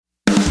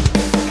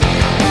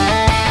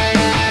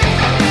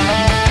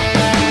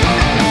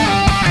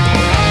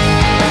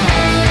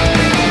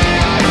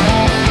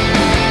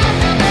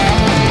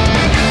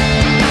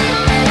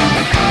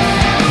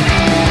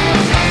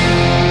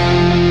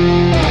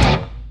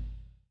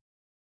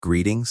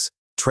Greetings,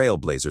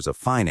 trailblazers of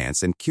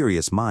finance and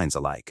curious minds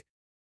alike.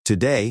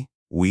 Today,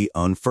 we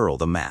unfurl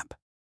the map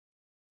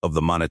of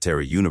the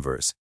monetary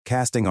universe,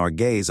 casting our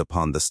gaze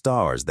upon the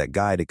stars that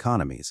guide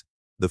economies,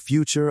 the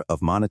future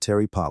of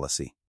monetary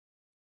policy.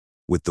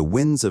 With the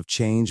winds of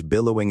change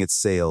billowing its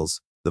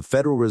sails, the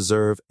Federal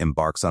Reserve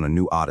embarks on a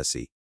new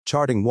odyssey,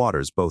 charting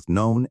waters both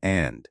known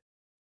and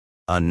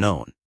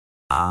unknown.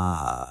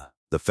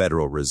 The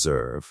Federal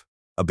Reserve,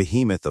 a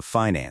behemoth of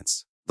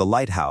finance, the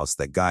lighthouse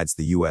that guides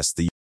the U.S.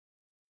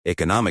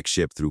 economic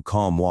ship through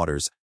calm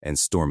waters and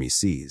stormy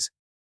seas.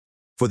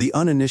 For the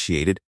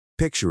uninitiated,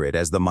 picture it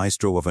as the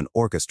maestro of an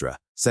orchestra,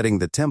 setting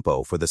the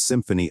tempo for the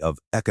symphony of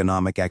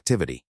economic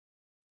activity.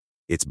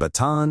 Its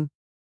baton,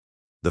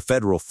 the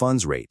federal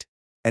funds rate,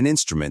 an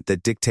instrument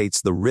that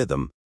dictates the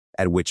rhythm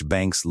at which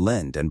banks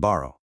lend and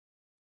borrow.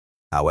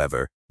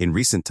 However, in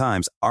recent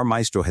times, our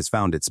maestro has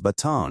found its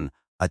baton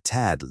a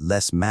tad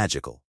less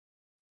magical.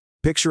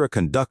 Picture a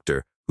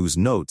conductor whose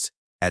notes,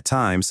 at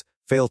times,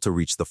 fail to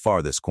reach the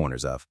farthest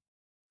corners of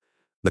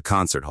the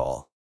concert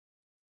hall.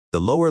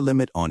 The lower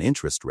limit on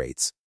interest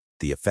rates,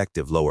 the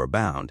effective lower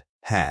bound,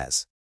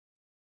 has,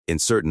 in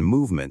certain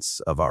movements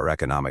of our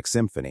economic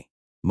symphony,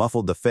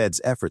 muffled the Fed's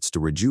efforts to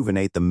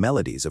rejuvenate the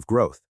melodies of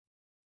growth.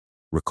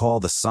 Recall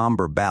the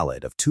somber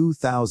ballad of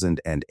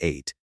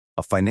 2008,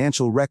 a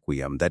financial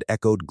requiem that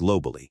echoed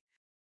globally.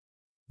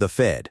 The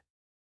Fed,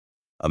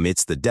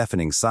 amidst the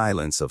deafening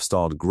silence of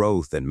stalled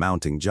growth and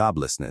mounting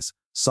joblessness,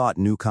 sought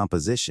new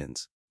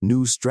compositions,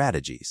 new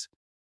strategies.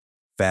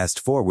 Fast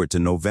forward to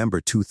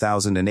November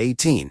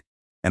 2018,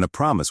 and a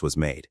promise was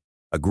made,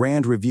 a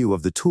grand review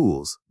of the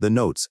tools, the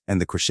notes,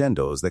 and the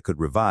crescendos that could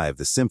revive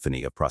the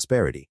symphony of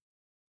prosperity.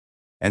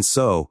 And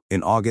so,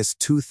 in August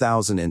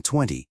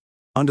 2020,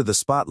 under the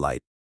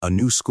spotlight, a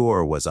new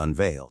score was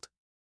unveiled.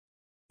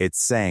 It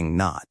sang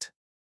not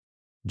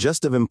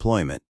just of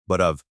employment,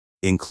 but of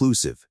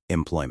inclusive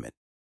employment.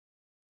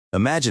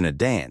 Imagine a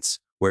dance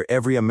where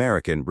every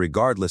American,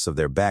 regardless of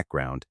their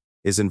background,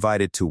 is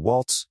invited to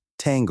waltz,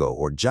 tango,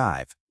 or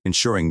jive,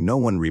 ensuring no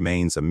one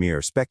remains a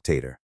mere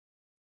spectator.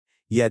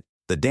 Yet,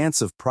 the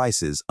dance of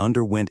prices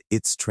underwent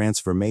its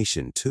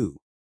transformation too.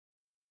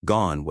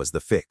 Gone was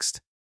the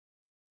fixed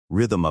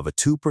rhythm of a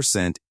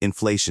 2%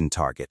 inflation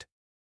target.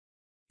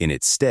 In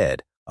its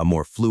stead, a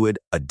more fluid,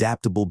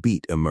 adaptable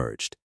beat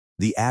emerged,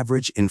 the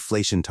average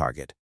inflation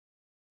target.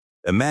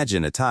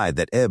 Imagine a tide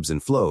that ebbs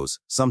and flows,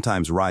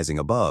 sometimes rising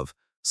above,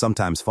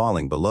 sometimes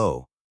falling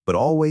below, but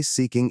always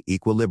seeking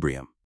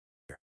equilibrium.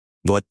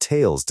 What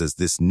tales does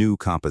this new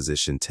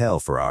composition tell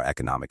for our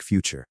economic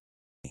future?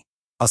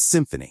 A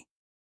symphony.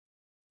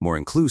 More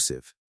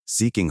inclusive,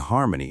 seeking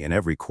harmony in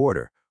every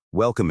quarter,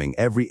 welcoming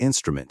every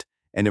instrument,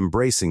 and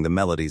embracing the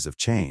melodies of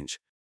change.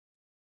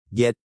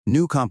 Yet,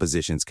 new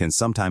compositions can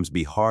sometimes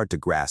be hard to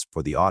grasp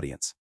for the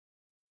audience.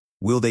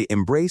 Will they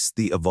embrace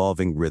the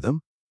evolving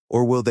rhythm,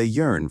 or will they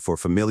yearn for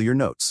familiar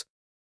notes?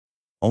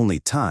 Only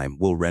time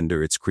will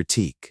render its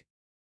critique.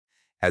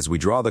 As we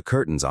draw the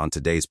curtains on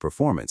today's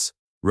performance,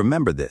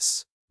 remember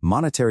this: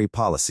 monetary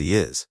policy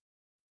is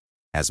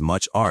as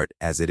much art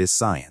as it is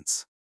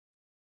science.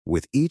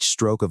 With each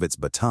stroke of its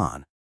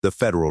baton, the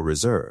Federal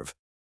Reserve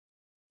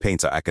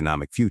paints our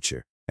economic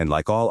future, and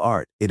like all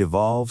art, it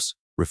evolves,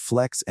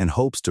 reflects, and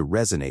hopes to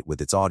resonate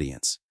with its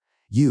audience,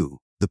 you,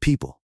 the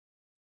people.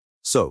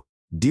 So,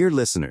 dear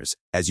listeners,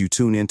 as you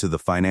tune into the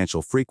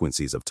financial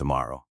frequencies of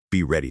tomorrow,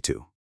 be ready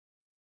to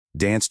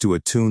dance to a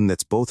tune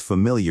that's both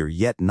familiar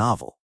yet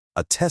novel,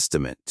 a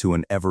testament to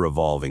an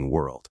ever-evolving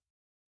world.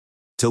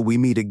 Till we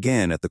meet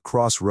again at the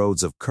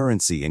crossroads of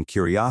currency and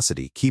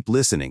curiosity, keep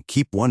listening,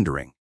 keep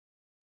wondering.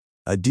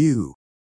 Adieu.